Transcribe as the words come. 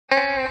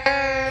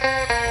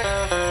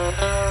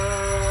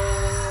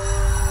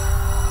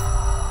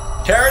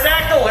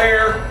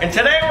here, and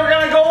today we're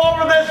going to go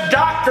over this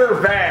doctor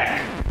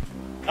vac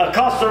a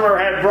customer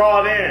had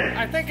brought in.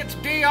 I think it's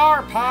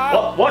DR,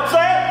 pal. What's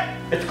that?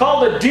 It's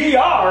called a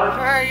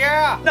DR?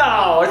 Yeah.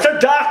 No, it's a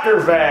doctor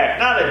vac,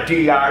 not a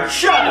DR.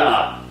 Shut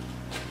up.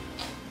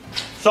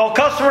 So a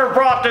customer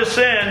brought this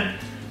in,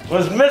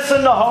 was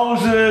missing the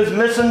hoses,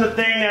 missing the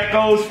thing that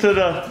goes to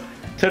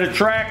the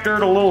tractor,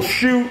 the little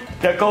chute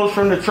that goes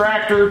from the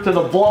tractor to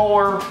the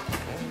blower.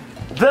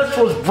 This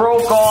was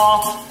broke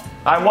off.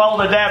 I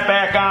welded that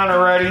back on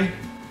already.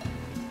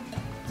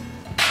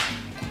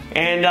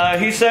 And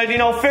he said, you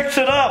know, fix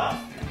it up.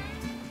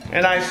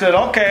 And I said,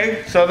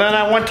 okay. So then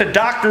I went to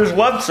doctor's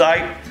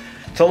website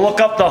to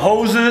look up the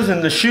hoses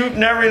and the chute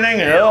and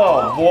everything. And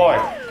oh boy,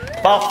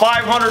 about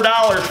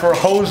 $500 for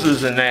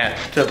hoses and that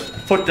to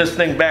put this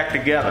thing back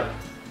together.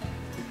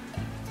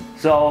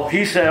 So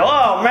he said,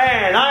 oh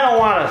man, I don't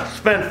want to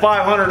spend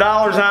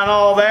 $500 on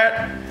all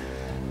that.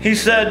 He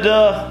said,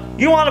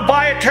 you want to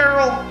buy it,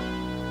 Taryl?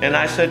 And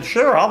I said,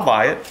 sure, I'll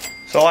buy it.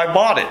 So I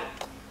bought it.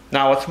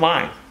 Now it's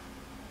mine.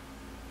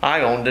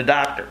 I own the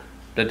doctor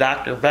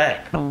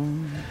vac.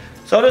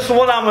 So this is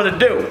what I'm going to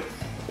do,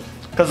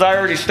 because I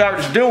already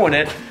started doing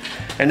it.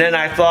 And then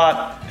I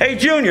thought, hey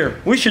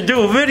Junior, we should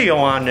do a video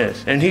on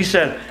this. And he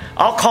said,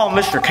 I'll call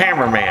Mr.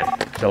 Cameraman.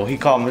 So he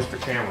called Mr.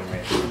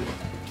 Cameraman.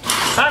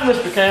 Hi,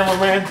 Mr.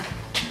 Cameraman.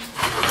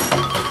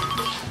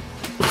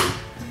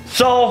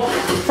 So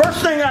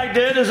first thing I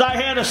did is I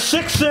had a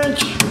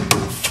 6-inch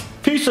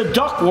piece of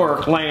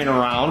ductwork laying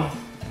around.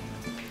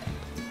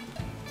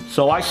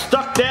 So I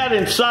stuck that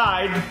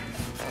inside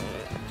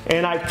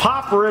and I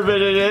pop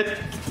riveted it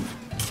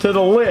to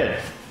the lid.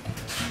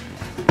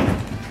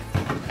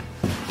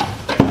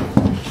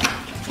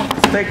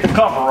 Let's take the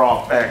cover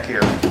off back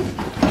here.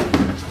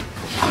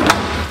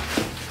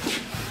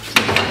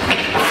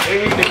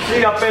 And you can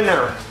see up in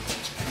there.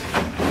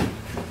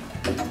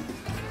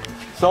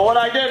 So what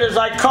I did is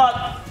I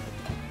cut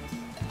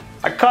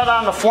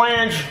on the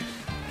flange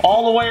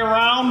all the way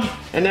around,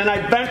 and then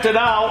I bent it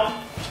out.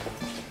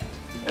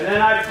 And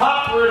then I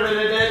pop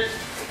riveted it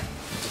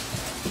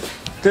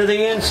to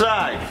the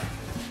inside.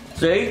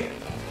 See?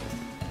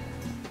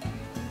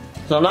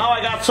 So now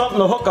I got something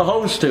to hook a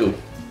hose to.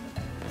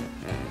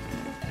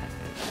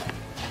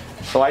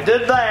 So I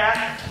did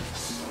that.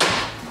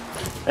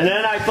 And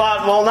then I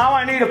thought, well, now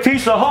I need a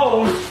piece of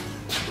hose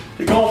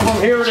to go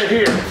from here to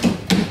here.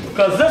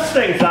 Because this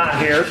thing's on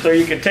here, so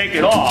you can take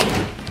it off.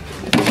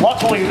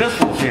 Luckily, this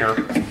was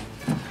here.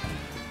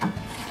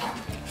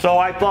 So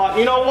I thought,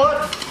 you know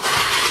what?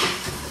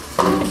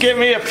 Give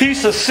me a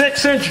piece of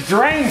 6-inch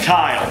drain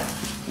tile.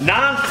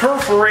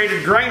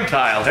 Non-perforated drain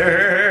tile.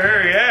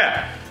 Here,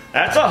 yeah.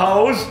 That's a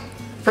hose.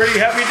 Pretty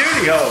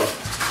heavy-duty hose.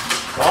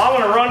 So I'm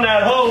going to run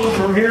that hose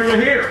from here to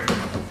here.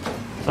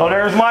 So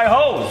there's my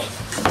hose.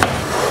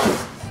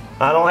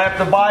 I don't have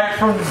to buy it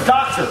from the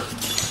doctor.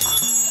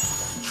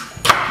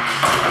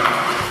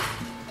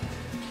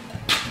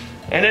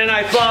 And then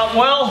I thought,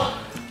 well,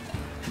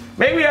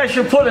 maybe I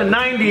should put a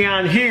 90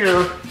 on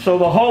here so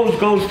the hose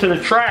goes to the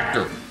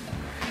tractor.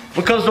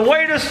 Because the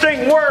way this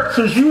thing works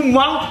is you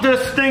mount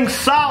this thing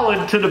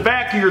solid to the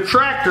back of your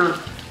tractor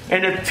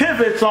and it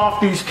pivots off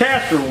these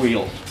caster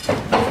wheels.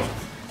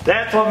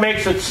 That's what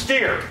makes it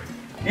steer.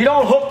 You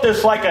don't hook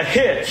this like a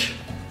hitch,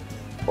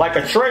 like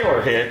a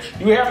trailer hitch.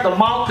 You have to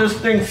mount this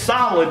thing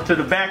solid to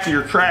the back of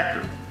your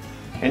tractor.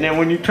 And then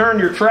when you turn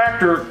your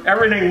tractor,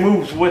 everything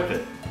moves with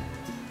it.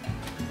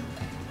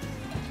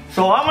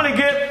 So I'm going to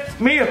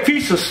get me a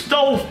piece of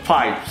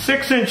stovepipe,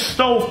 6-inch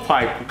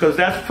stovepipe, because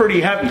that's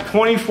pretty heavy,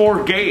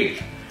 24 gauge.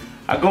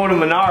 I go to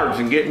Menards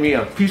and get me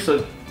a piece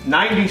of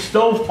 90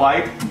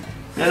 stovepipe,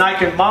 then I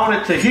can mount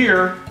it to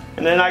here,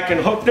 and then I can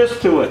hook this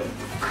to it.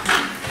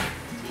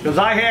 Because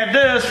I had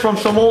this from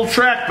some old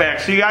track back.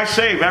 See, I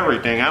save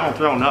everything. I don't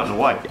throw nothing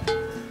away.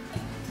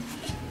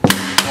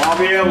 I'll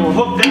be able to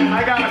hook that.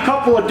 I got a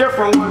couple of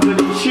different ones of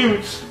these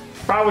chutes,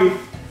 probably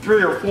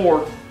 3 or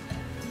 4.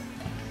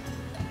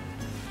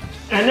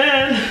 And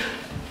then,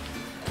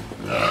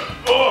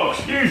 oh,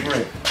 excuse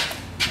me.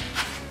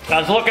 I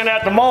was looking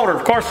at the motor.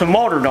 Of course, the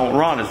motor don't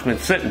run. It's been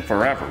sitting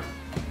forever.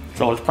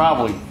 So it's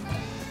probably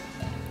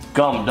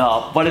gummed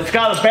up. But it's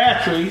got a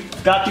battery.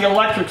 It's got the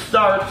electric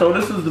start, so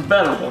this is the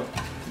better one.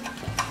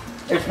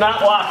 It's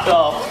not locked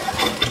up.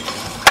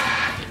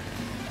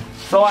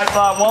 So I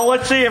thought, well,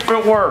 let's see if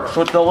it works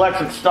with the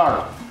electric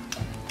start.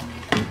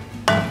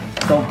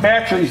 So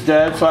battery's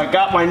dead, so I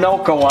got my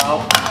Noco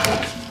out.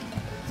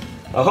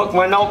 I hook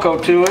my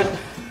Noco to it,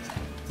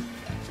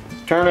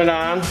 turn it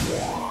on,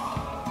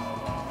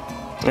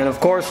 and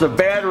of course the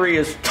battery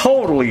is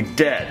totally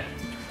dead.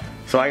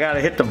 So I got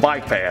to hit the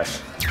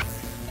bypass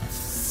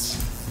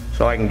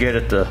so I can get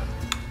it to,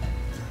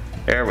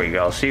 there we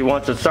go. See,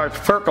 once it starts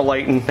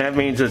percolating, that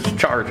means it's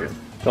charging.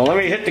 So let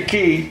me hit the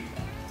key.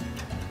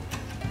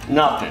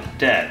 Nothing,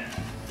 dead.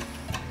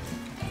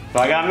 So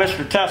I got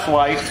Mr. Test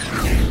Light,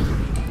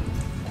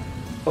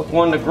 hook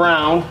one to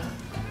ground.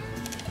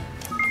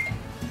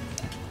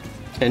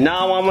 And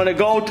now I'm going to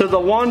go to the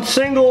one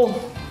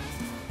single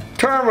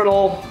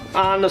terminal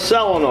on the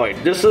solenoid.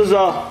 This is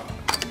a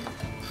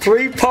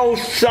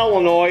 3-post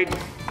solenoid,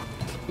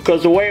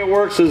 because the way it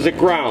works is it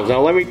grounds.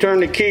 Now let me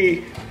turn the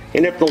key,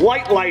 and if the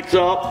light lights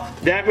up,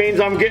 that means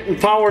I'm getting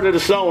power to the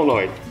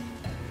solenoid.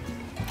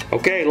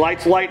 Okay,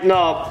 light's lighting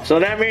up, so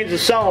that means the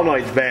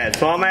solenoid's bad,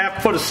 so I'm going to have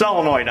to put a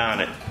solenoid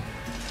on it.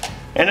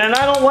 And then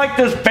I don't like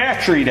this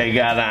battery they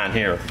got on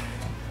here.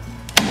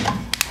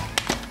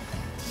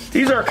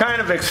 These are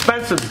kind of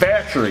expensive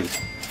batteries.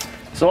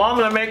 So I'm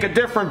going to make a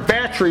different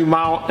battery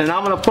mount, and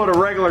I'm going to put a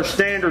regular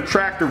standard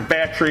tractor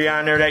battery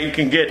on there that you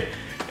can get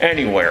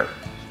anywhere.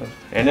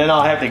 And then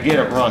I'll have to get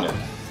it running.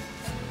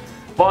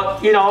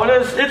 But, you know,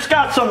 it's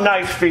got some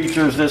nice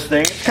features, this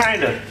thing. It's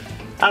kind of,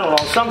 I don't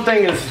know, some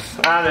things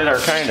on it are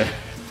kind of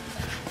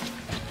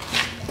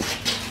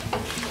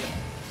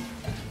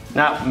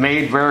not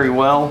made very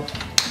well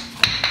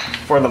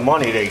for the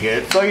money they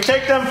get. So you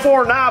take them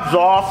 4 knobs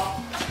off,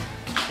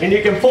 and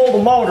you can pull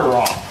the motor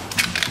off.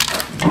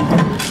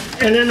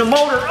 And then the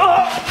motor,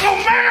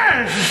 oh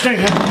man, this thing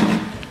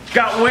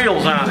got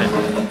wheels on it.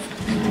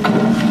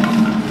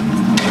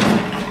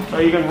 So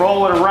you can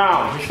roll it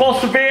around. You're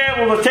supposed to be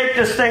able to take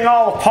this thing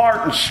all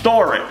apart and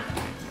store it.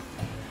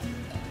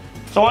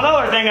 So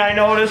another thing I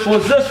noticed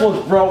was this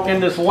was broken,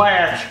 this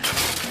latch.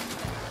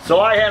 So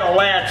I had a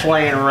latch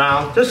laying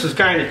around. This is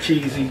kind of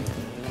cheesy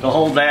to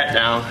hold that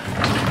down.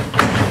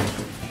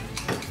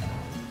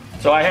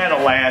 So I had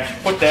a latch,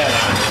 put that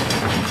on.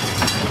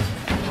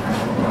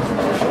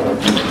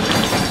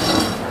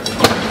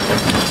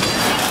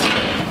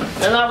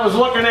 And I was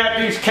looking at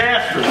these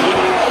casters.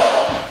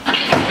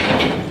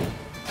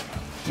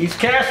 These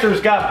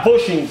casters got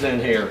bushings in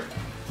here.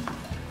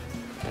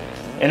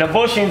 And the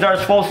bushings are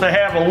supposed to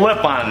have a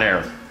lip on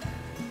there.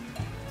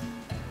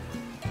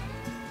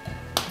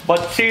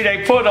 But see,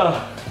 they put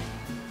a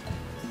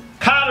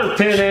cotter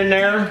pin in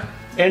there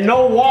and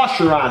no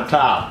washer on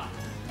top.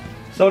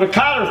 So the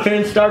cotter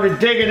pin started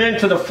digging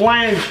into the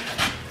flange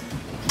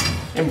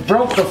and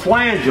broke the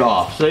flange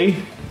off,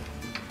 see?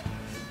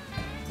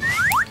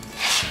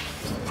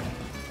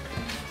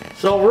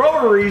 So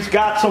Rotary's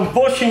got some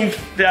bushings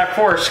that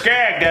for a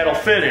skag that'll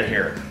fit in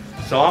here.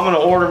 So I'm going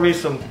to order me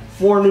some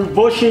 4 new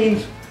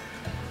bushings,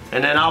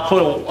 and then I'll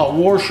put a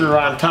washer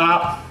on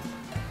top,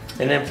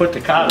 and then put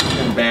the cotter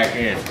pin back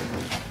in.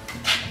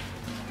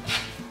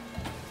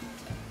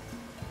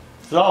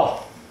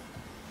 So,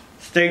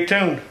 stay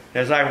tuned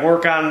as I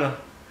work on the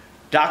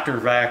Dr.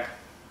 Vac.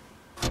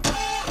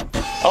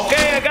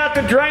 Okay, I got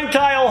the drain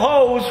tile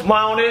hose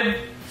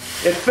mounted.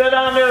 It fit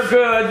on there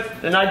good,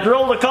 and I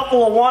drilled a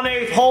couple of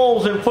 1/8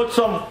 holes and put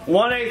some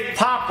 1/8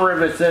 pop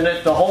rivets in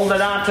it to hold it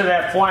onto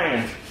that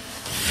flange.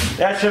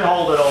 That should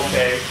hold it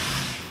okay.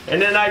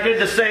 And then I did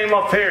the same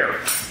up here.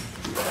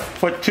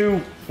 Put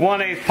 2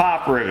 1/8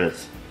 pop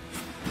rivets.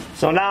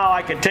 So now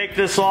I can take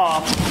this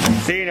off.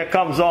 See, it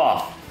comes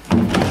off.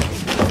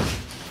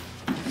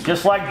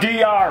 Just like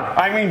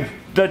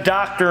the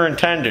doctor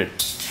intended.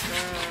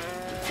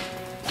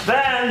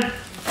 Then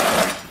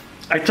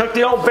I took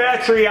the old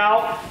battery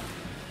out,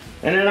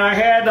 and then I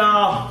had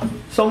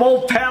some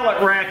old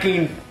pallet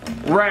racking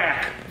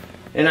rack,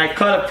 and I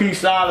cut a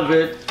piece out of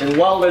it and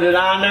welded it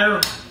on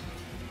there,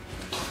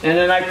 and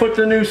then I put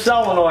the new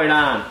solenoid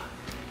on.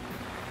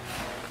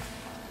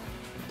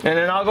 And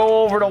then I'll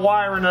go over the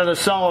wiring of the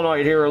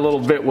solenoid here a little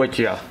bit with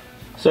you.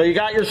 So you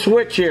got your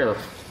switch here.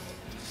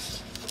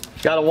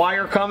 Got a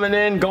wire coming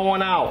in,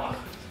 going out.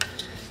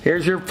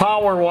 Here's your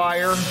power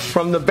wire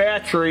from the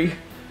battery.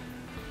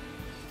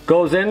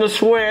 Goes in the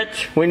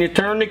switch. When you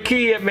turn the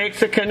key, it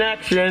makes a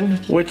connection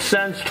which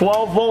sends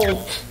 12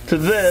 volts to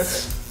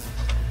this,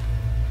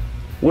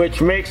 which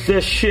makes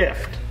this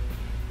shift.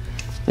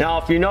 Now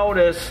if you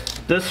notice,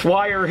 this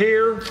wire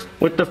here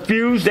with the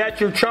fuse, that's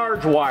your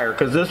charge wire,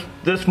 because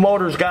this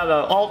motor's got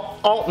an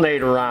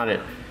alternator on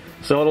it.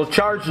 So it'll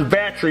charge the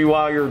battery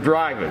while you're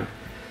driving.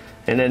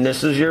 And then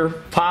this is your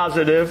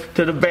positive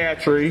to the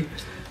battery.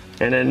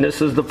 And then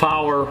this is the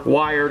power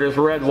wire, this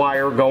red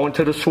wire going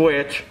to the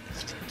switch.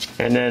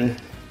 And then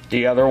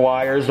the other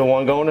wire is the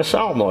one going to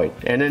solenoid.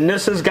 And then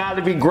this has got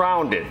to be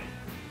grounded.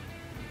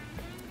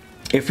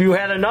 If you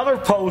had another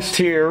post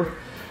here,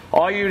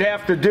 all you'd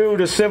have to do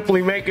to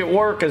simply make it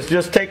work is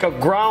just take a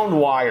ground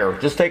wire.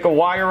 Just take a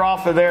wire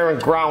off of there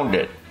and ground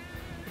it.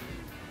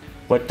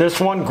 But this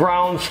one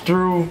grounds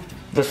through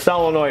the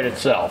solenoid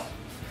itself.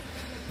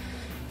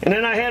 And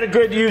then I had a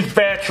good used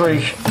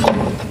battery.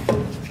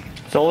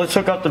 So let's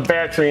hook up the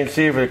battery and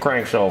see if it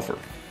cranks over.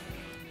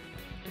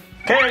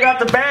 Okay, I got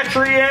the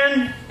battery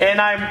in,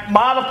 and I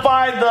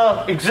modified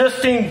the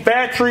existing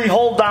battery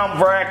hold down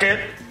bracket.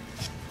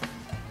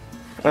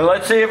 And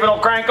let's see if it'll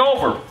crank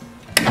over. Woo!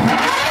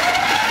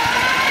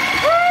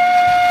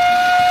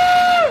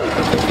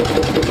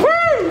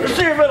 Woo! Let's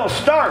see if it'll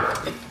start.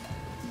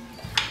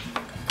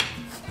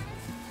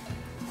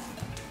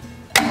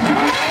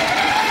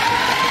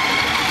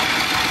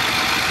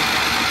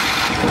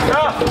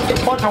 Ah,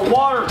 a bunch of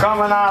water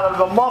coming out of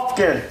the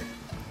muffin.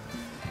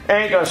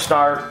 Ain't gonna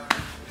start.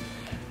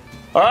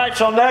 Alright,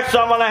 so next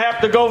I'm gonna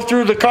have to go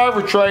through the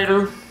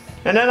carburetor.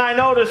 And then I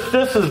noticed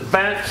this is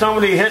bent.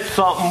 Somebody hit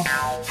something.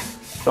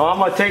 So I'm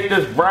gonna take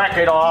this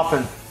bracket off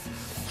and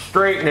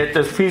straighten it,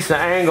 this piece of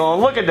angle,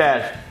 and look at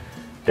that.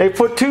 They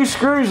put 2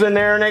 screws in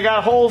there and they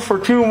got holes for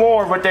 2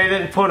 more, but they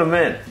didn't put them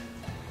in.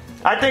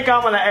 I think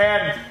I'm gonna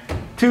add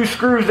 2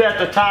 screws at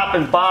the top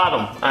and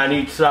bottom on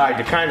each side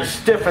to kind of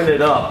stiffen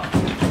it up.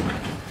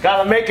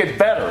 Gotta make it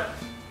better.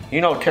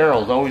 You know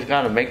Taryl's always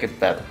gotta make it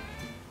better.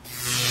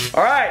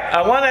 All right,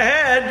 I went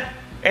ahead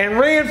and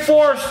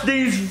reinforced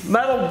these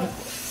metal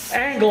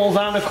angles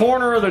on the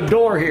corner of the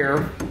door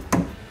here.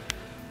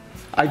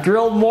 I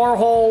drilled more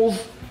holes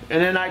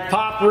and then I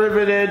pop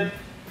riveted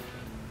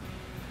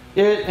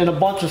it in a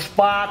bunch of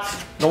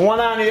spots. The one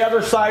on the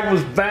other side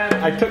was bent.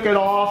 I took it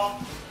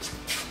off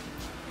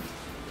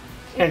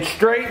and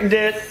straightened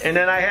it, and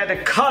then I had to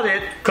cut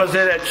it because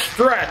it had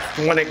stretched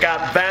when it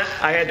got bent.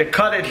 I had to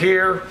cut it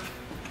here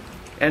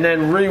and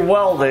then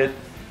re-weld it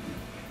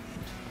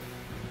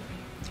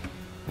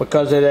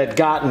because it had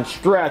gotten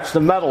stretched. The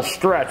metal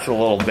stretched a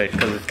little bit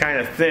because it's kind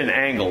of thin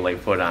angle they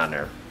put on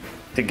there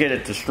to get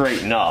it to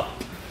straighten up.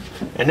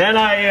 And then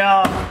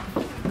I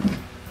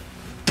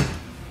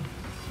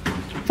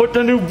put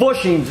the new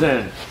bushings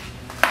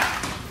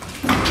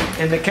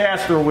in the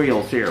caster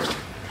wheels here.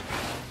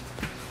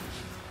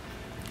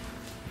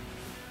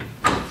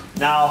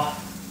 Now,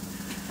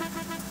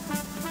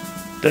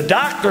 the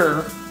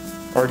doctor,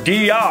 or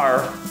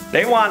DR,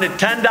 they wanted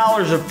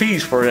 $10 a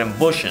piece for them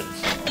bushings.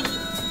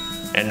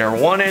 And they're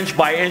 1 inch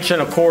by 1.25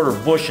 inch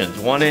bushings.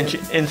 1 inch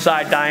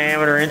inside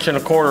diameter,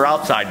 1.25 inch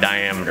outside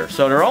diameter.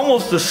 So they're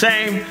almost the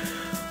same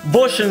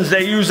bushings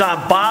they use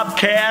on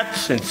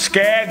bobcats and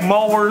skag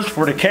mowers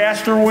for the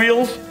caster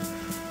wheels,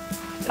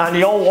 on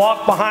the old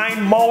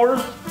walk-behind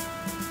mowers.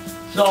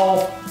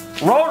 So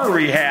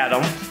Rotary had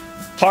them,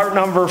 part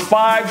number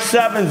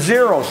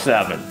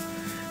 5707,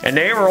 and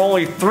they were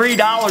only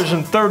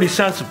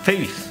 $3.30 a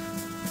piece.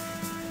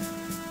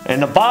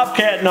 And the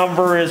bobcat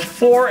number is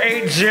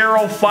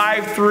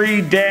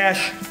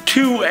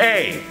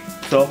 48053-2A.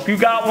 So if you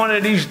got one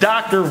of these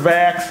doctor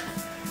vacs,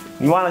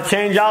 you want to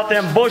change out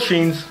them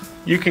bushings,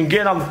 you can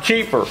get them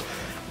cheaper.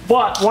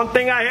 But one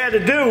thing I had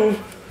to do,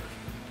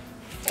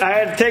 I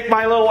had to take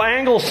my little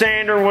angle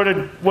sander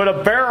with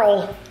a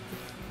barrel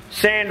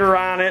sander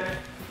on it,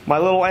 my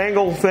little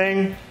angle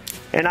thing,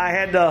 and I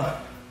had to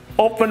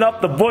open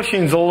up the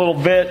bushings a little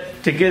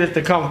bit to get it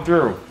to come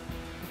through,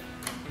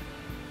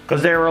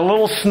 because they were a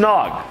little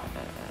snug.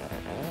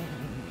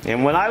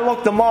 And when I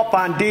looked them up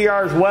on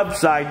DR's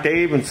website,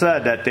 they even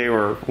said that they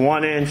were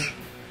 1 inch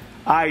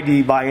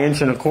ID by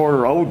 1.25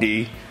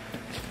 inch OD.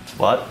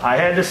 But I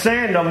had to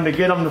sand them to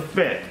get them to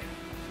fit.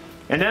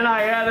 And then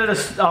I added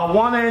a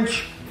 1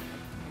 inch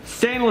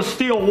stainless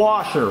steel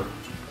washer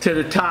to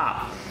the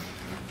top.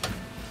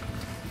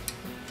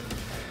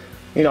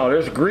 You know,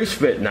 there's grease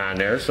fitting on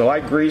there, so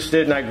I greased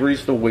it and I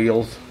greased the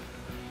wheels.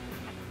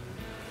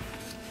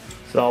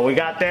 So we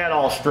got that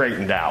all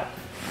straightened out.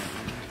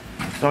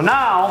 So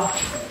now,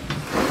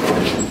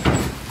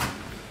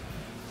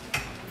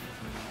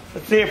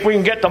 let's see if we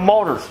can get the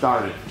motor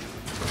started.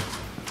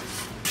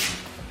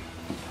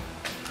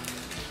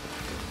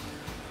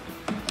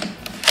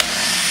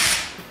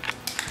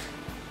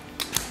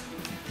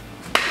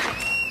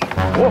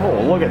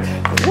 Whoa, look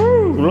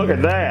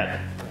at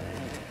that.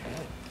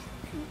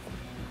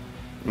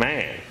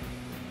 Man,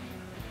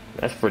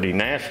 that's pretty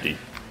nasty.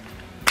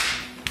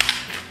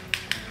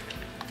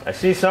 I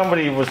see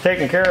somebody was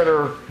taking care of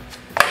their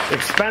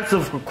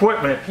expensive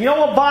equipment. You know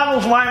what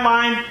boggles my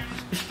mind?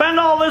 You spend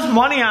all this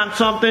money on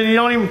something and you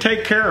don't even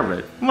take care of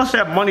it. You must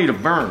have money to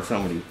burn,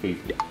 some of these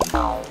people.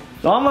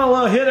 So I'm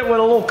going to hit it with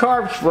a little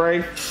carb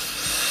spray.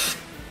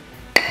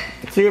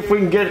 See if we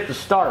can get it to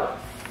start.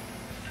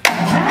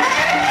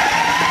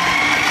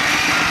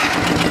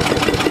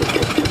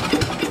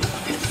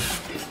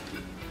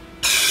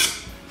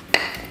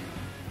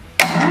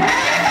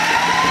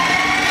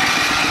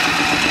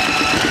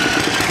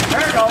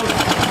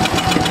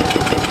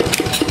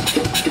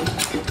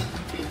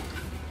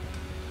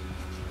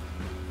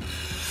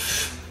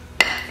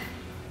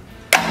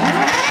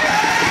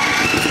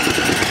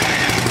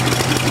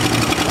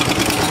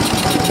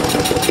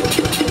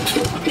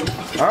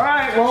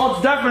 Well,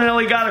 it's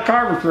definitely got a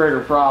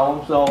carburetor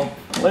problem, so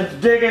let's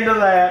dig into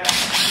that.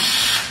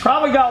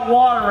 Probably got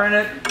water in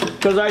it,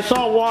 because I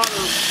saw water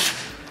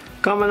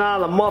coming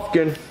out of the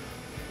muffin.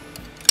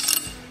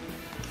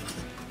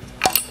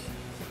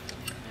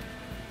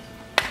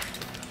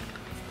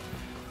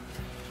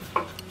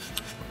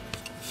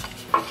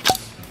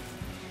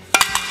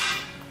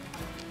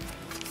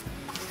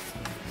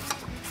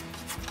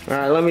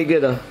 Alright, let me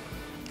get a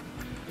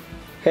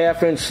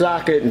 1/2 inch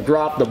socket and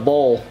drop the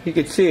bowl. You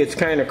can see it's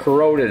kind of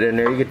corroded in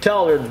there. You can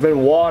tell there's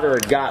been water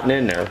had gotten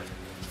in there.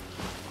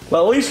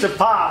 Well, at least it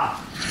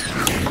popped.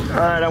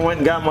 Alright, I went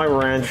and got my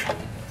wrench.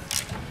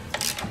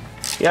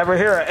 You ever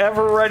hear of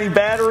ever ready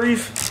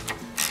batteries?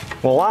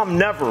 Well, I'm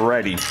never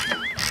ready.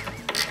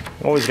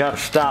 Always got to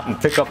stop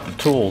and pick up the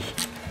tools.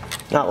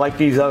 Not like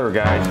these other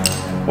guys.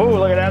 Whoa,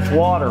 look at that, that's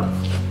water.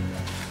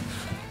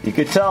 You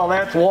can tell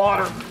that's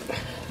water.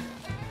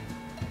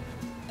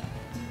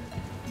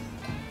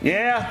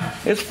 Yeah,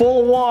 it's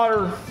full of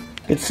water.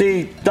 You can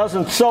see it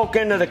doesn't soak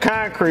into the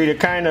concrete, it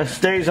kind of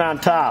stays on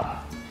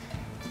top.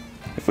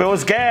 If it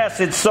was gas,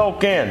 it'd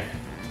soak in.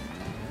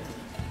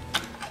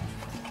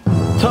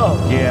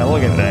 So, yeah,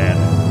 look at that.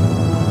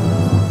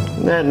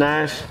 Isn't that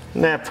nice?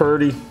 Isn't that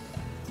pretty?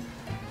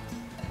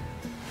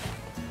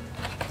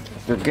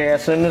 Is there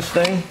gas in this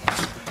thing?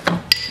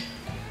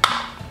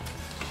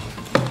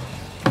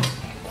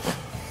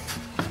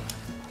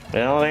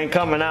 Well, it ain't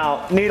coming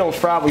out. Needle's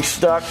probably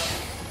stuck.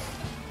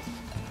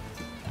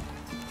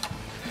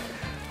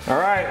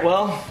 Alright,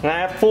 well, I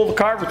have to pull the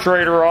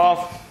carburetor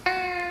off.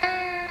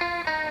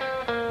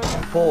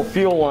 Pull the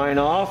fuel line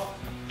off.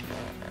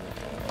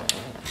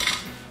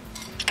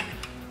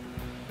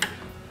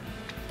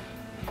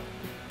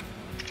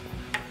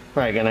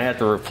 Probably gonna have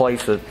to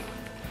replace it.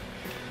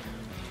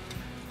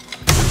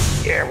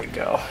 There we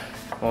go.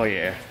 Oh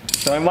yeah.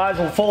 So I might as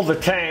well fill the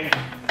tank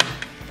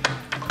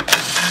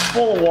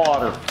full of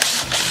water.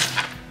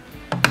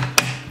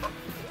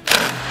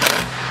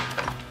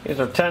 These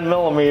are 10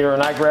 millimeter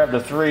and I grabbed a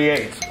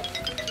 3/8.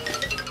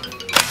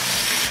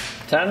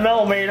 10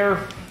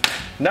 millimeter,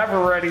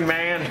 never ready,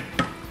 man.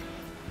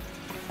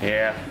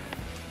 Yeah,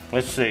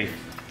 let's see.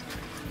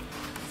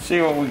 See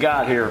what we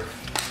got here.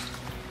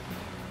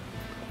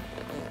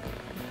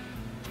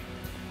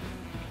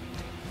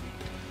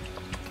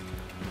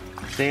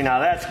 See, now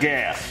that's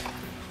gas.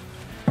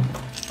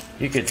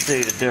 You can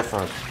see the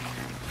difference.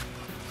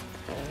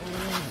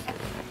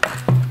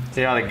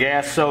 See how the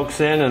gas soaks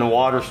in and the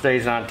water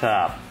stays on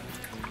top.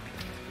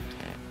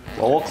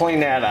 Well, we'll clean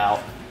that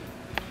out.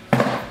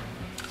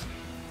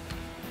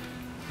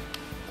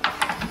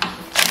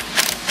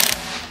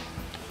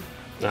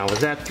 Now, was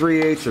that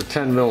 3/8 or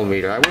 10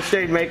 millimeter? I wish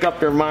they'd make up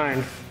their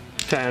mind.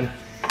 10.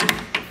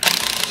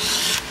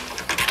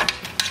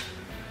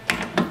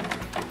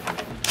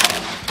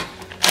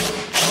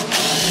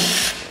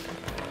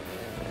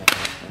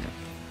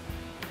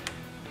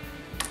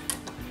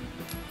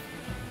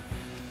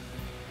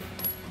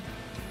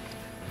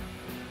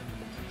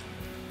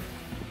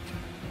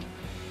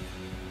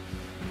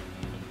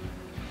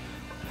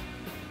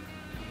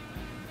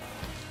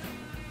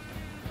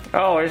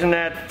 Oh, isn't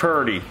that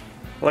pretty?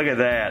 Look at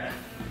that.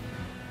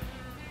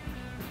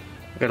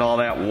 Look at all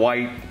that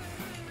white.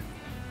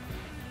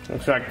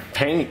 Looks like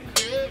paint.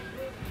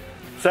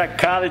 It's like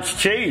cottage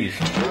cheese.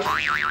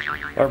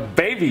 Or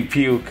baby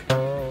puke.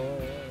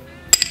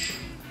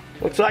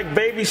 Looks like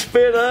baby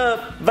spit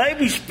up.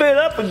 Baby spit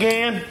up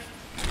again.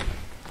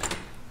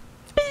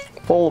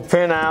 Pull the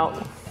pin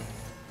out.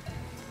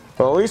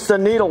 Well, at least the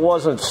needle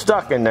wasn't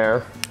stuck in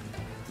there.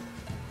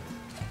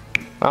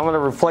 I'm going to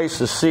replace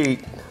the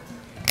seat.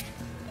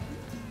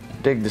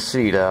 Dig the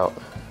seat out.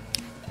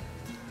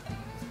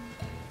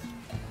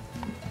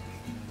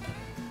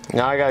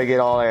 Now I gotta get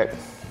all that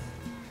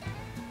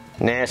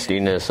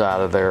nastiness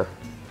out of there.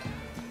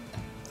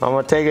 I'm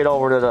gonna take it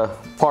over to the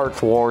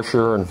parts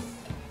washer and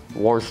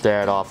wash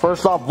that off.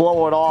 First I'll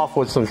blow it off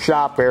with some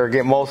shop air,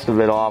 get most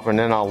of it off, and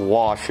then I'll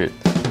wash it.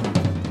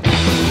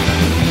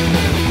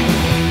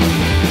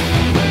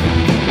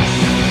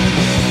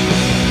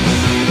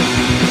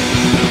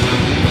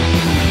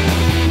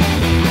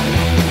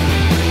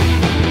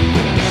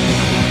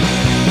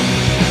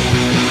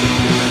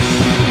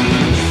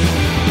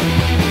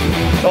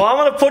 So I'm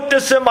going to put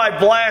this in my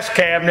blast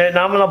cabinet and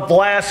I'm going to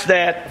blast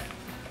that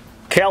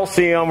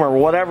calcium or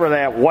whatever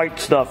that white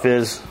stuff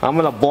is. I'm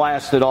going to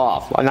blast it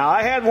off. Now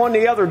I had one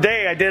the other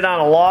day I did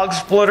on a log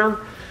splitter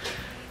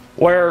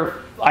where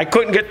I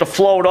couldn't get the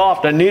float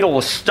off. The needle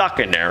was stuck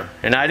in there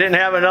and I didn't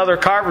have another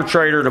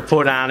carburetor to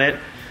put on it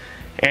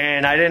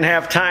and I didn't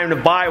have time to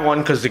buy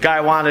one because the guy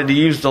wanted to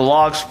use the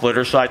log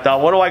splitter. So I thought,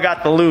 what do I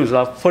got to lose?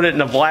 I'll put it in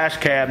the blast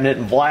cabinet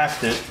and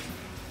blast it.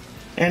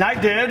 And I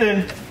did,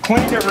 and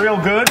cleaned it real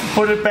good,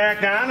 put it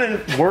back on, and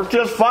it worked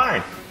just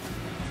fine.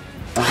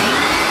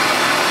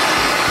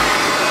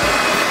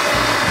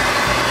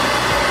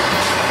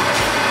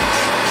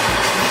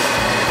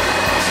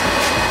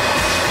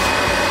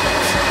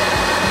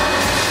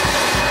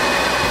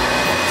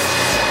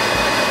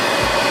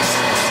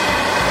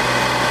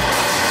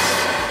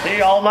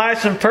 See, all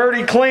nice and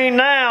pretty clean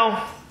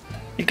now.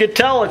 You can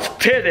tell it's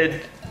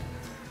pitted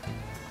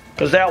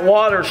because that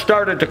water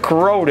started to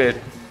corrode it.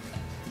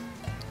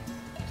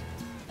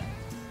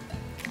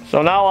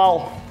 So now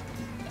I'll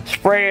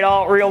spray it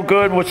out real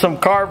good with some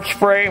carb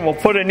spray and we'll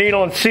put a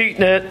needle and seat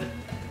in it.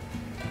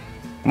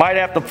 Might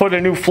have to put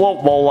a new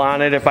float bowl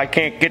on it if I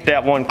can't get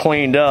that one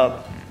cleaned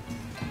up.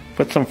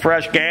 Put some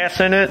fresh gas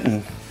in it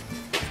and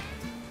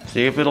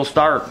see if it'll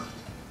start.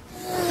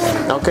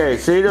 Okay,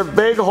 see the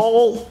big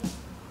hole?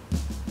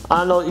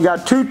 I know you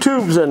got two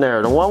tubes in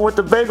there. The one with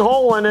the big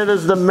hole in it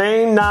is the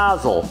main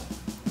nozzle.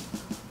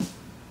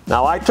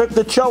 Now I took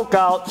the choke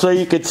out so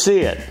you could see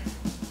it.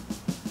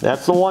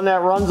 That's the one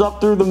that runs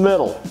up through the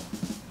middle.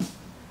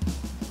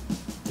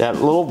 That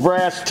little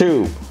brass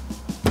tube.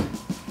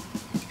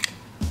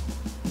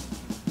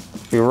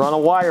 You run a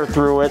wire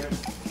through it.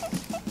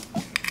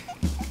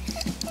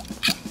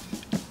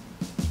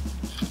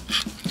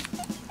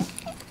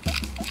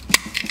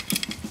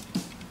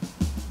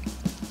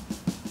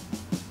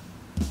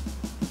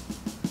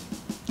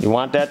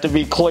 want that to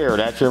be clear.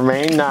 That's your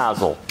main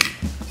nozzle.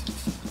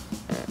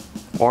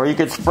 Or you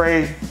could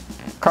spray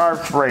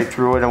carb spray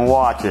through it and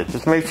watch it.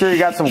 Just make sure you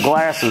got some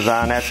glasses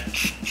on. That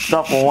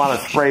stuff will want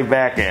to spray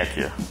back at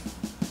you.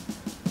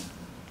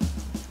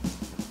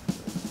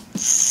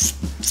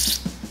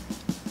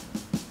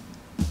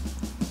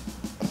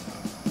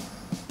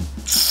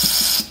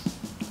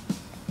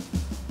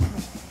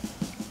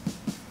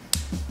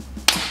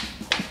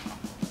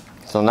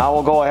 So now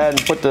we'll go ahead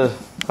and put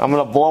I'm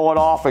going to blow it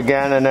off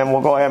again, and then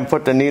we'll go ahead and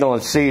put the needle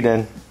and seat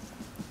in.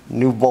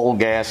 New bowl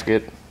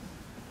gasket.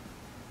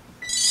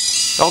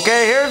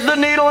 Okay, here's the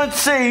needle and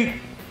seat.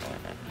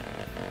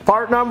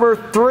 Part number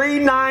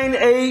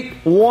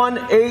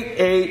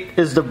 398188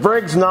 is the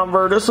Briggs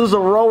number. This is a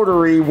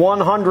rotary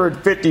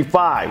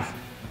 155.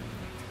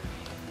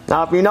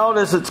 Now if you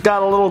notice, it's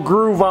got a little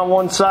groove on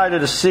one side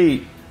of the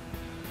seat,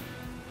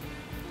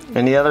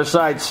 and the other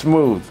side's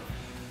smooth.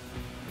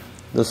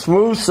 The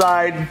smooth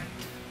side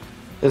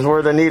is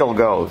where the needle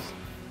goes.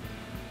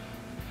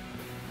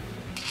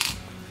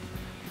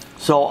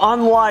 So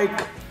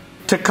unlike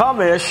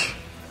Takumish,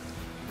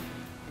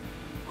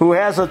 who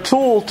has a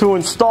tool to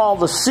install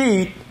the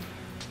seat,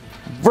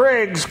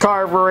 Briggs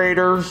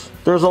carburetors,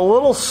 there's a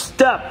little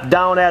step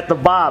down at the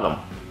bottom.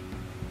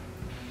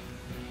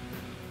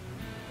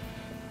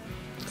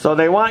 So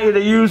they want you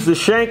to use the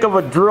shank of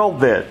a drill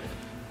bit.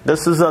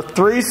 This is a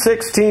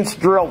 3/16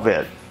 drill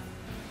bit.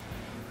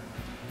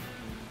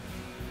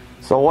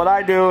 So what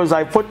I do is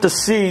I put the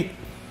seat,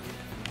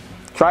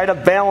 try to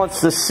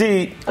balance the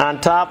seat on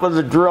top of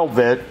the drill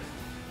bit,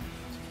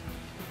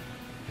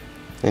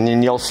 and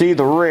then you'll see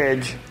the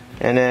ridge,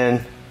 and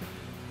then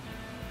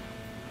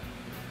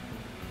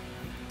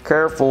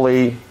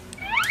carefully,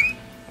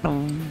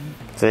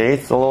 see,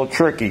 it's a little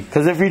tricky,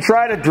 because if you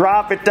try to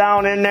drop it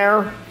down in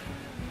there,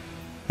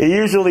 it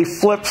usually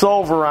flips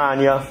over on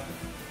you.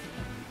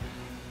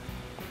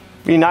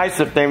 Be nice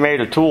if they made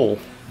a tool.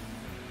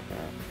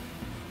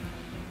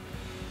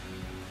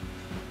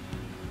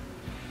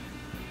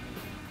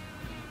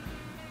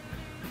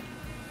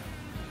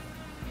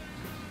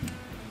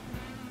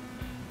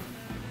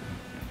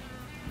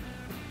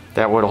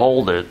 That would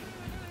hold it.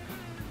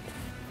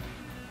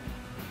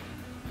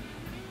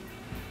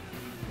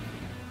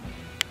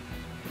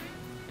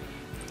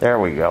 There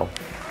we go.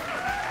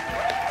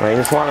 Now you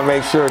just want to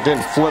make sure it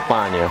didn't flip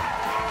on you.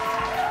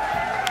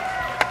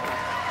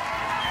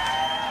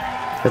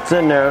 It's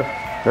in there.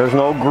 There's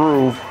no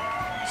groove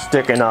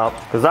sticking up,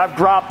 because I've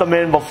dropped them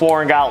in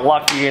before and got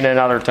lucky, and then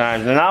other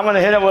times. And I'm going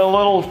to hit it with a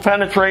little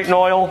penetrating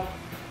oil,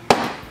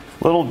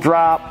 little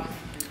drop,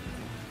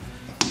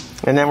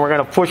 and then we're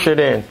going to push it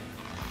in.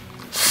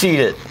 Seat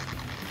it.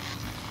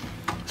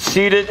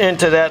 Seat it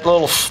into that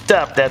little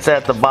step that's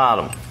at the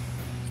bottom.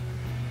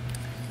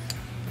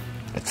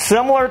 It's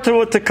similar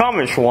to a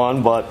Takumish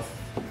one, but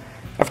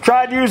I've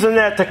tried using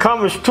that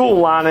Takumish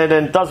tool on it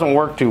and it doesn't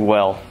work too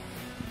well.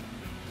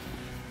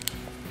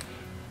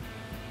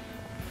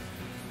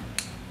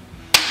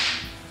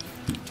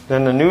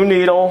 Then the new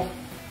needle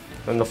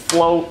and the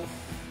float.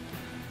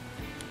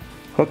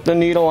 Hook the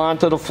needle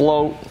onto the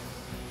float.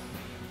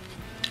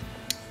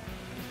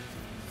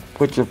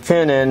 Put your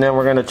pin in, then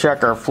we're going to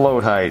check our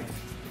float height.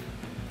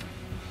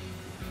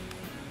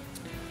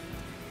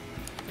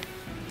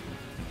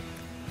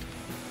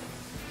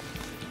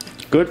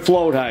 Good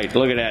float height.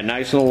 Look at that,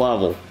 nice and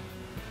level.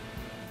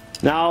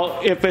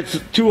 Now, if it's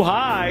too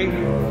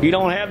high, you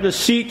don't have the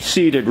seat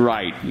seated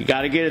right. You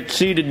got to get it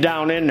seated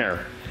down in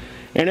there.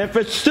 And if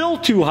it's still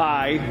too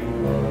high,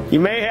 you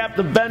may have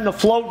to bend the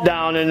float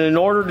down, and in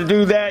order to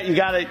do that,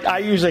 I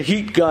use a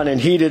heat gun and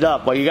heat it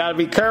up. But you got to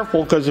be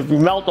careful, because if you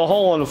melt a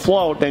hole in the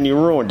float, then you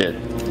ruined it.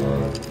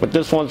 But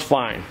this one's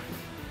fine.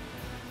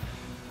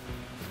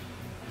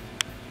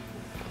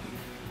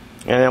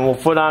 And then we'll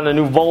put on the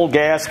new bowl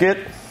gasket,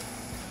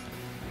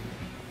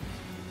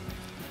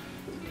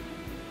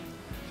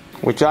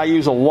 which I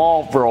use a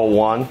Walbro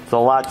one. It's a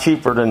lot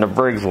cheaper than the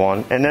Briggs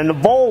one. And then the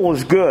bowl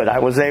was good. I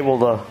was able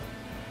to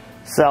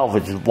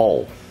salvage the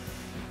bowl.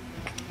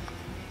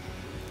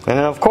 And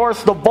then of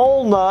course the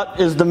bowl nut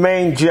is the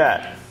main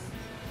jet.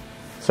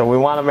 So we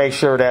want to make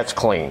sure that's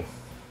clean.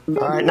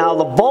 Alright, now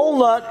the bowl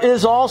nut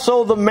is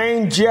also the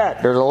main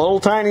jet. There's a little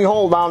tiny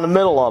hole down the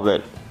middle of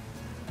it.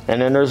 And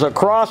then there's a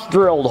cross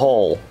drilled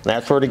hole.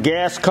 That's where the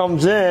gas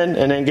comes in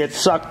and then gets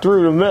sucked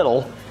through the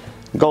middle,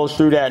 goes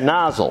through that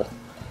nozzle.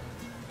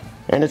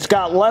 And it's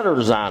got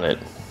letters on it.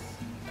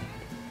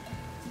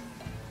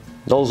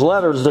 Those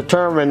letters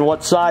determine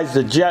what size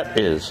the jet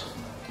is.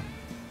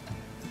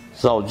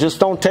 So just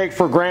don't take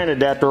for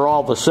granted that they're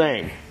all the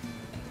same.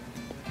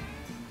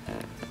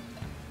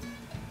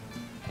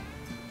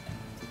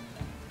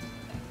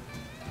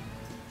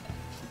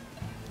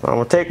 I'm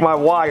going to take my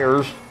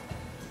wires,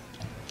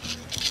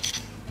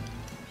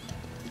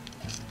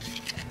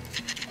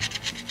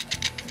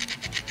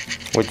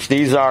 which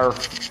these are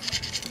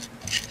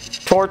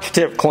torch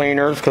tip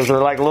cleaners because they're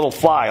like little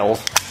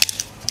files.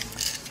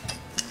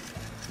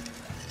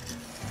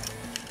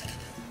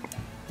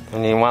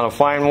 And you want to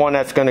find one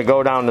that's going to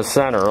go down the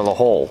center of the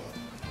hole.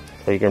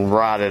 so you can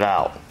rot it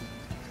out.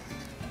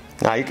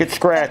 Now you could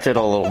scratch it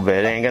a little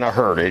bit, it ain't gonna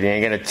hurt it, it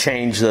ain't gonna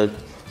change the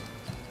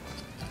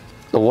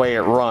way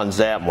it runs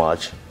that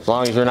much, as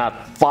long as you're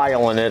not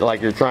filing it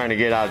like you're trying to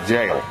get out of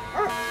jail.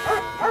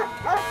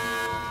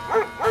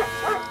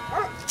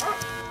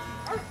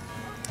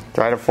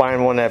 Try to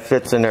find one that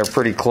fits in there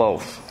pretty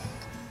close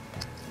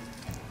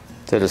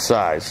to the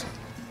size.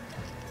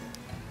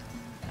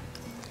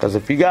 Because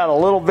if you got a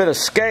little bit of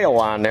scale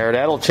on there,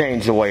 that'll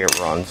change the way it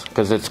runs,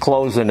 because it's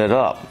closing it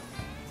up.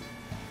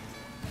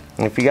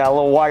 And if you got a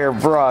little wire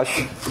brush,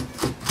 you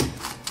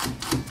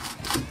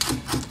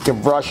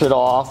can brush it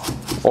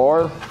off.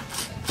 Or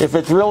if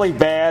it's really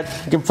bad,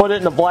 you can put it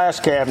in the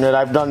blast cabinet.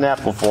 I've done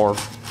that before.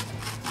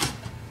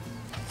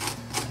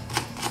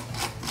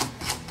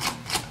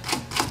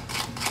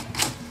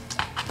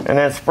 And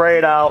then spray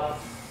it out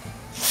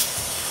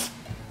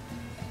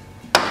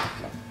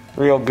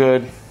real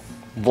good.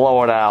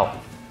 Blow it out.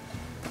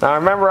 Now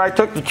remember, I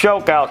took the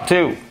choke out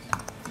too,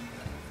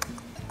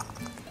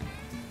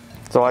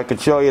 so I could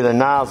show you the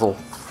nozzle.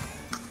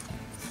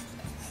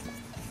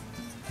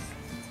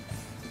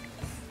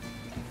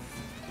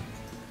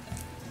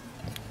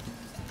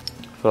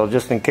 So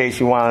just in case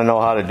you want to know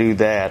how to do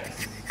that,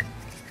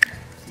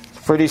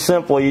 it's pretty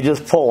simple. You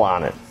just pull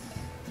on it.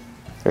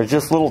 There's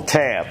just little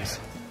tabs.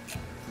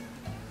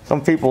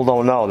 Some people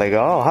don't know. They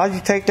go, oh, how'd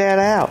you take that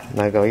out? And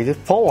I go, you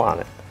just pull on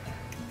it.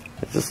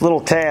 It's just little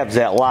tabs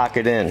that lock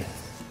it in.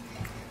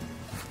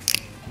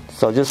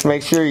 So just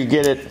make sure you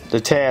get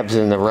the tabs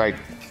in the right,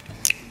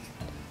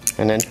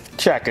 and then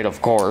check it, of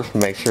course,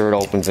 make sure it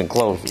opens and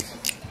closes.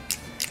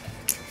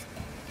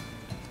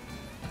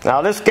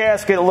 Now this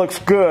gasket looks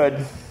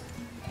good,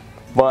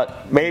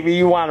 but maybe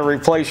you want to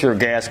replace your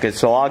gasket,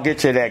 so I'll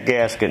get you that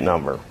gasket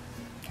number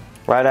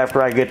right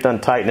after I get done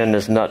tightening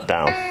this nut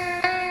down.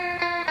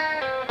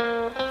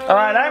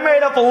 Alright, I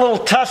made up a little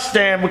test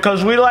stand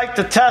because we like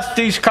to test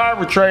these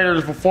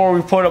carburetors before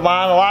we put them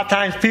on. A lot of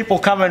times people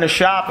come in the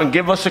shop and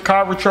give us a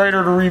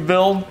carburetor to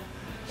rebuild,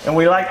 and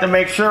we like to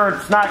make sure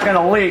it's not going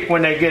to leak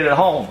when they get it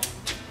home.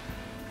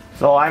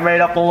 So I made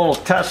up a little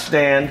test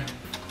stand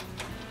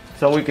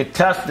so we could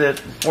test it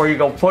before you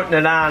go putting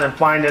it on and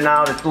finding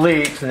out it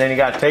leaks, and then you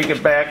got to take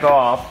it back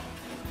off.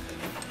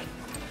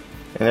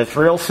 And it's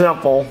real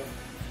simple.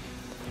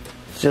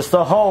 It's just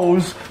a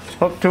hose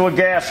hooked to a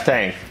gas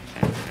tank.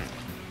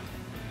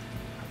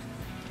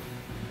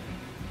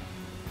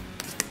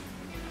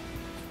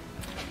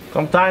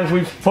 Sometimes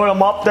we put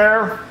them up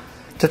there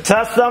to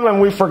test them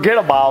and we forget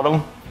about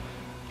them.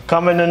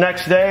 Come in the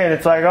next day and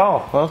it's like,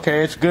 oh,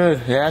 okay, it's good.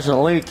 It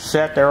hasn't leaked,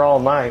 sat there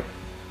all night.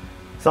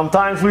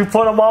 Sometimes we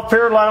put them up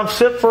here, let them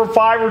sit for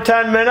 5 or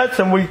 10 minutes,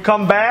 and we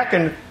come back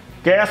and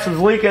gas is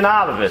leaking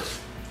out of it.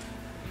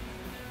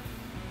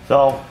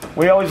 So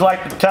we always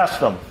like to test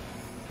them.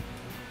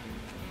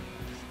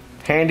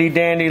 Handy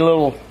dandy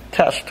little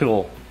test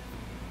tool.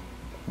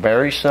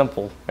 Very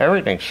simple.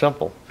 Everything's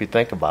simple if you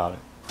think about it.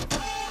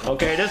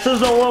 Okay, this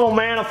is a little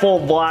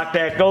manifold block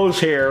that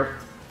goes here,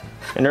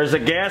 and there's a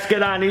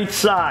gasket on each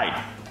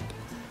side.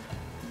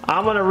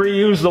 I'm going to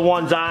reuse the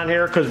ones on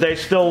here because they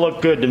still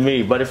look good to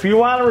me. But if you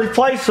want to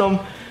replace them,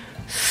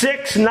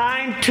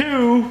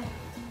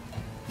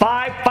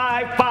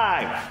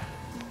 692-555.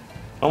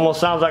 Almost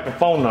sounds like a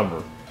phone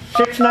number.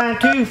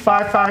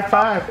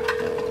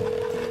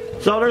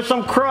 692-555. So there's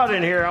some crud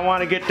in here. I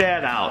want to get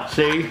that out,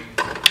 see?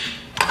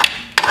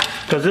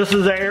 Because this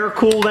is an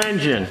air-cooled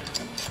engine.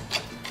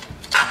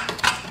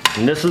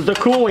 And this is the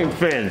cooling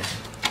fins.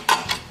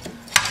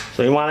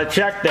 So you want to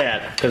check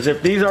that, because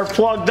if these are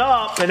plugged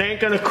up, it ain't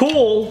going to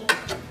cool,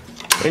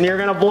 and you're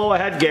going to blow a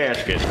head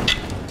gasket.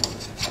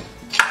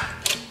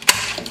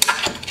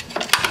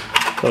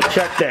 So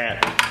check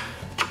that.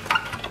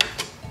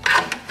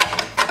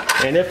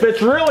 And if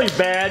it's really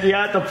bad, you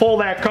have to pull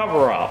that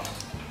cover off.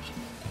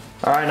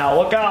 Alright, now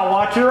look out,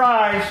 watch your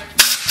eyes.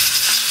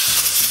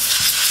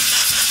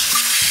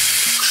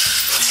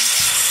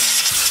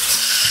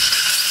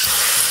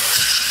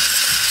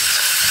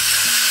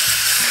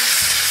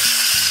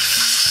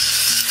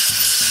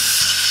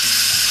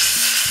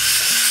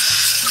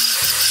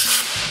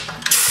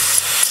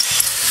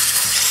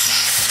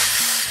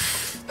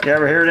 You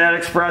ever hear that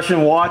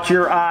expression, watch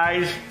your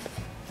eyes?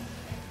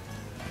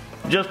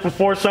 Just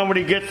before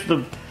somebody gets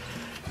to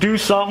do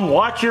something,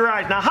 watch your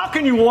eyes. Now how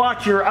can you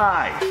watch your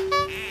eyes?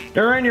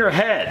 They're in your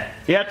head.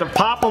 You have to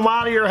pop them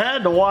out of your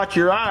head to watch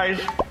your eyes.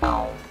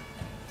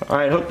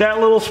 Alright, hook that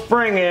little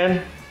spring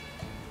in.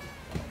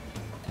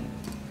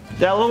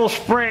 That little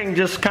spring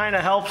just kind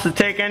of helps to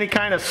take any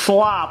kind of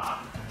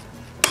slop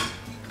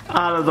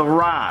out of the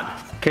rod.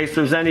 In case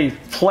there's any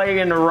play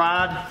in the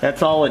rod,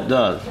 that's all it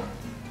does.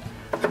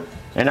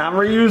 And I'm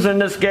reusing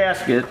this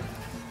gasket,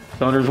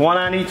 so there's one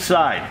on each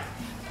side.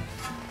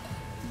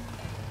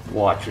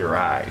 Watch your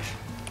eyes.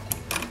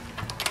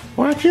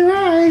 Watch your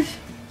eyes.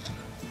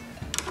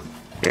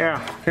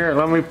 Yeah, here,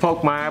 let me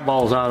poke my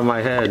eyeballs out of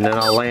my head, and then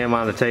I'll lay them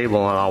on the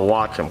table and I'll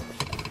watch them.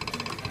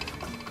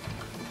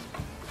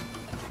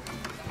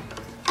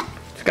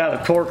 It's got a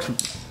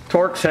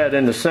Torx head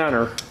in the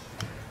center.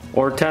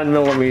 or 10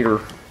 millimeter.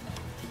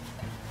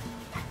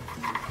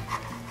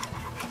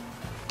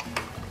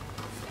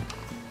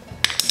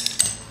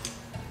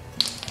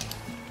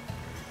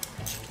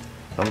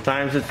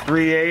 Sometimes it's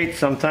 3/8,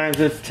 sometimes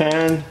it's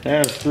 10.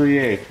 That's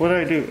 3/8. What did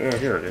I do? Oh,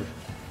 here it is.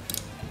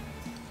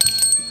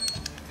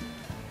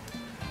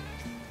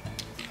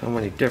 How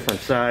many different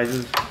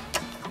sizes?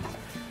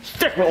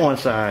 Stick with one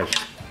size.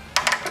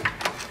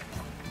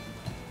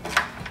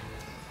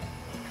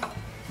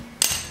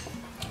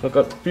 Hook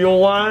up the fuel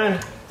line.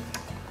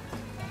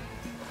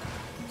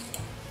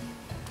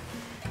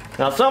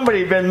 Now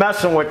somebody's been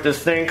messing with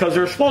this thing because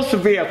there's supposed to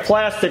be a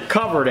plastic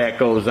cover that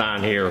goes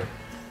on here.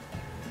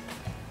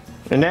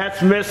 And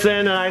that's missing,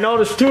 and I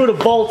noticed 2 of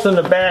the bolts in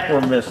the back were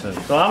missing.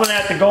 So I'm gonna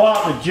have to go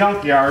out in the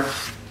junkyard.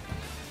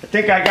 I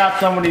think I got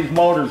some of these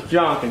motors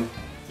junk and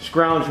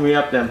scrounge me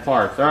up them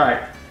parts. All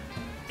right,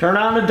 turn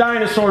on the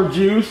dinosaur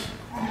juice.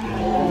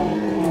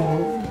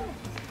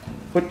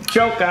 Put the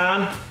choke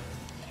on.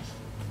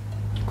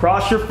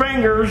 Cross your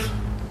fingers.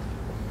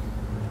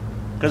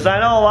 Because I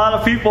know a lot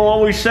of people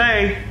always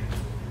say,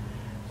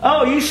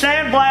 oh, you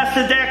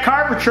sandblasted that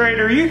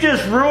carburetor. You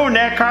just ruined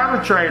that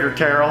carburetor,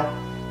 Taryl.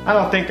 I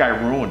don't think I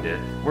ruined it.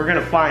 We're going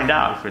to find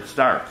out if it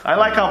starts. I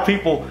like how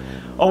people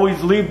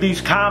always leave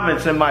these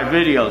comments in my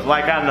videos,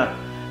 like on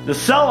the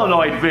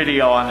solenoid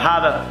video on how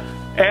to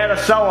add a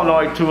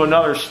solenoid to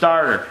another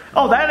starter.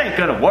 Oh, that ain't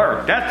going to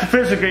work. That's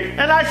physically,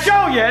 and I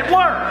show you it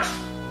works.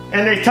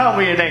 And they tell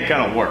me it ain't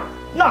going to work.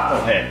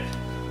 Knuckleheads.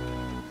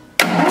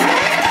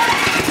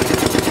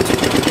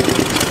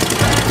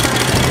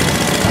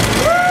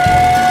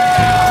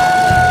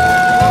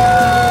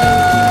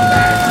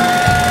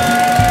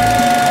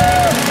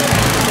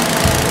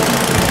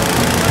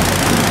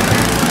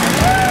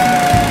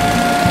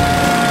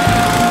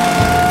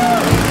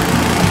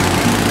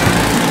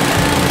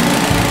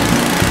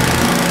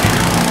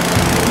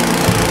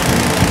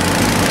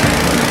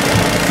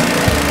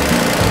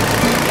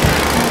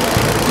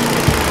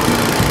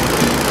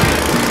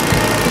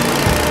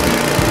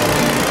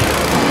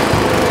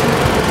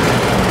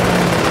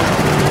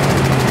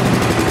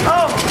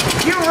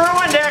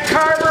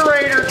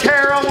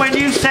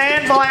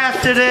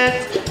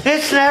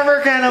 It's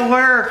never gonna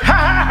work. Ha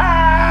ha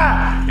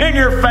ha! In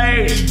your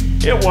face.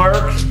 It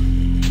works.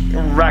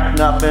 Wreck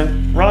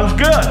nothing. Runs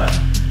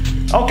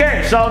good.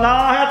 Okay, so now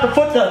I have to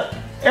put the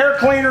air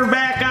cleaner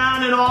back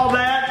on and all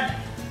that.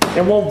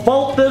 And we'll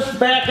bolt this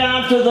back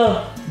onto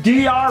the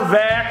DR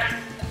vac.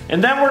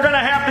 And then we're gonna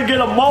have to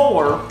get a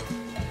mower.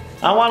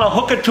 I wanna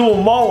hook it to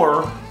a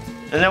mower.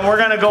 And then we're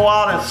gonna go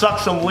out and suck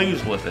some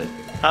leaves with it.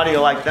 How do you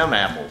like them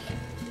apples?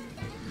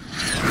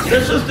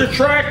 This is the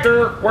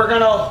tractor we're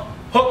gonna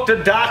hook the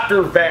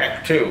doctor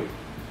vac to.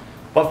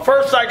 But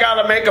first I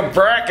gotta make a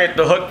bracket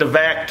to hook the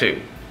vac to.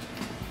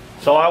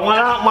 So I went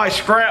out my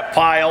scrap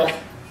pile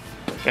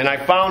and I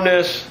found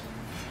this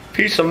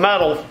piece of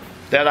metal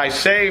that I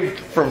saved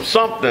from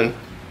something.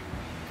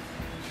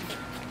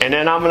 And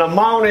then I'm gonna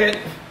mount it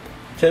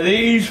to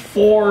these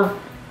 4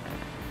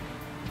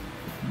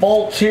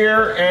 bolts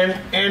here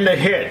and the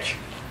hitch.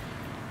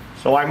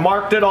 So I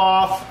marked it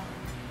off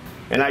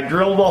and I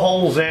drilled the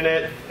holes in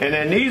it. And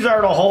then these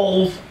are the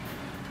holes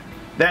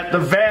that the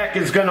vac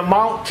is going to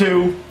mount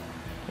to,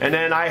 and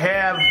then I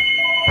have,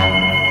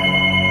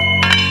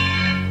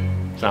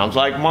 sounds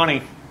like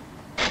money.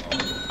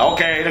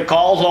 Okay, the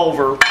call's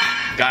over.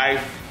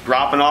 Guy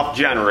dropping off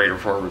generator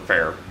for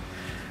repair.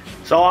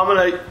 So I'm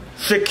going to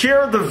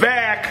secure the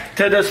vac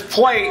to this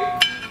plate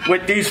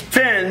with these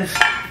pins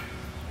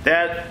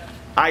that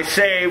I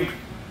saved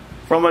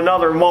from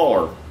another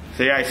mower.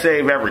 See, I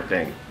save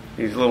everything.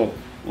 These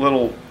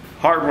little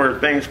hardware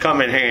things come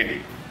in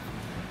handy.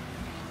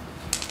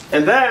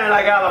 And then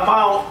I gotta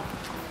mount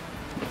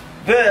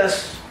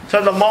this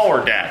to the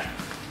mower deck.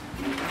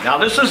 Now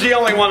this is the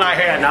only one I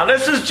had. Now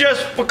this is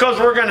just because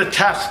we're gonna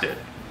test it.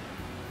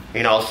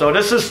 You know, so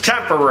this is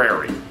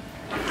temporary.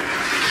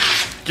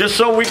 Just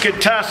so we can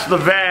test the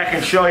vac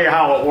and show you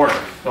how it works.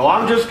 So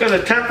I'm just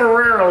gonna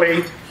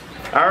temporarily,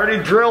 I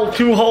already drilled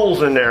 2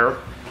 holes in there.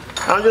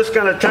 I'm just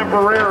gonna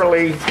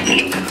temporarily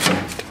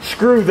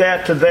screw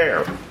that to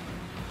there.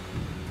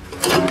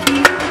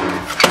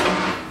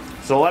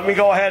 So let me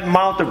go ahead and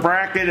mount the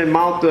bracket and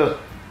mount the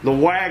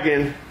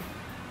wagon,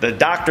 the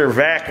Dr.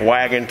 Vac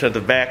wagon, to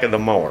the back of the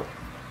mower.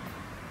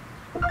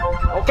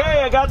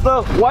 Okay, I got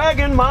the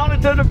wagon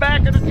mounted to the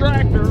back of the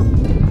tractor.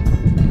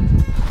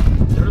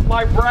 There's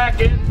my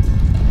bracket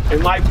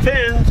and my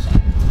pins.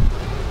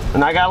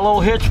 And I got a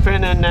little hitch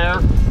pin in there.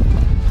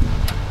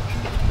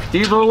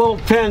 These are little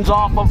pins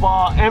off of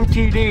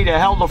MTD that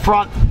held the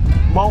front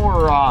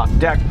mower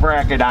deck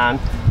bracket on.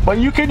 But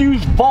you could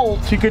use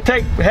bolts. You could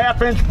take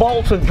 1/2-inch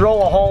bolts and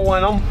drill a hole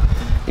in them.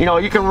 You know,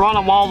 you can run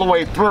them all the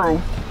way through.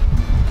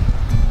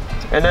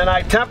 And then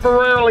I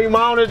temporarily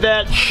mounted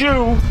that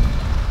shoe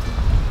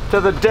to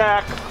the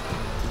deck.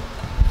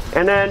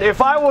 And then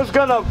if I was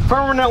gonna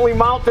permanently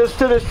mount this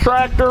to this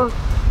tractor,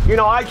 you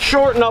know, I'd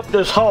shorten up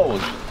this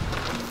hose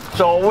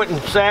so it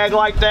wouldn't sag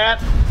like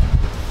that.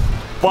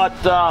 But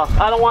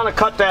I don't want to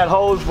cut that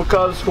hose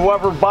because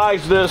whoever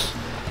buys this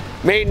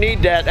may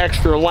need that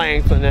extra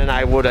length, and then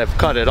I would have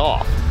cut it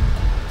off.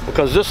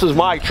 Because this is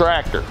my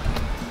tractor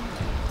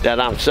that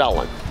I'm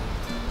selling.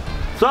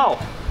 So,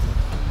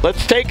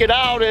 let's take it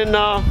out and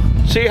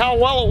see how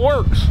well it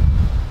works.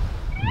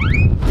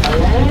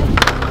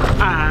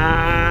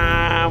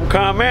 I'm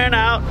coming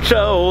out,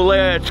 so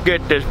let's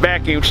get this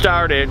vacuum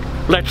started.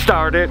 Let's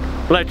start it.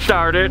 Let's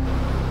start it.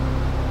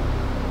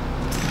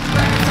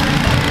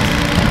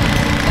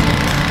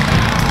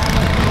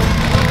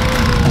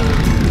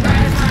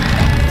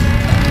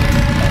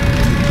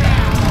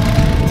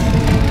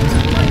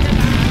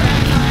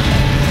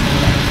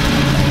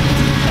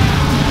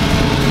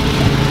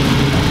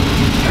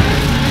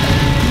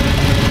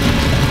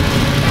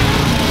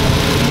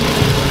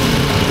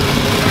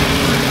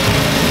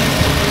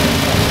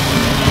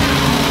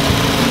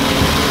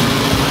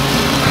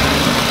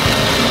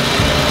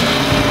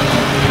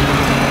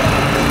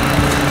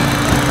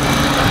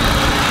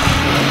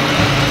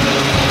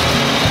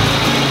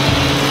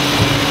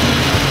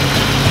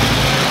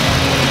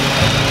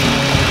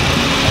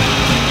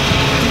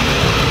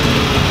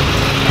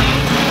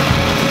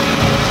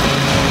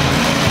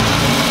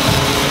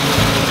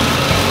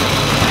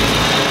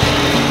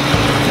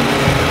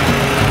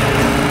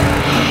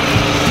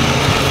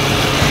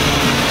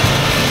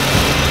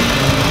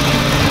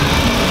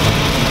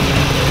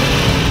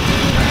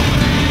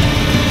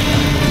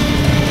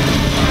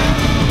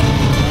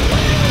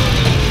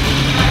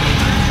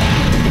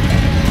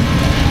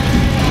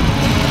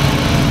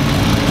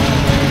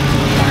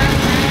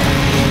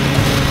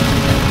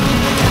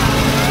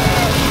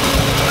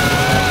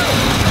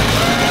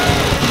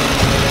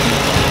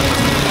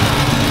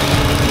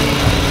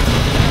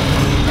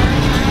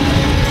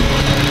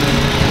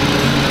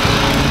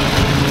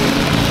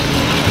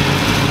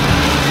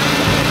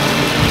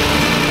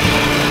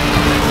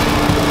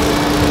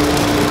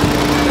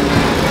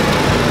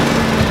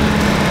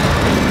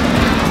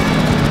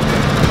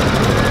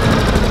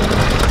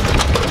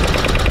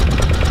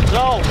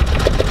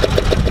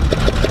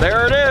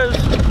 There it is,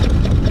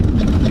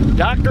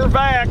 Dr.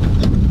 Vac.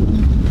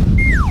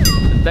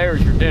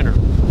 There's your dinner.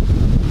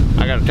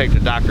 I gotta take the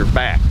doctor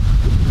back.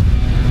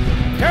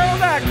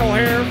 Taryl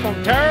here from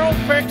Taryl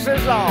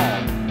Fixes All.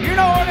 You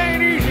know it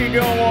ain't easy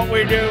doing what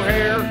we do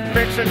here,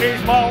 fixing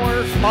these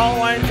mowers,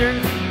 small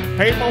engines,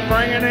 people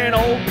bringing in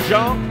old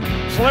junk,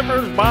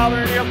 slippers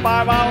bothering you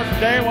 5 hours a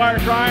day while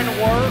you're trying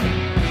to work.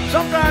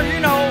 Sometimes, you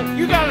know,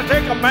 you gotta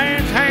take a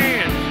man's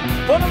hand,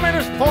 put him in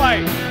his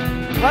place.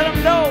 Let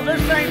them know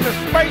this ain't the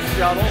space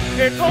shuttle,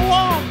 it's a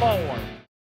lawnmower.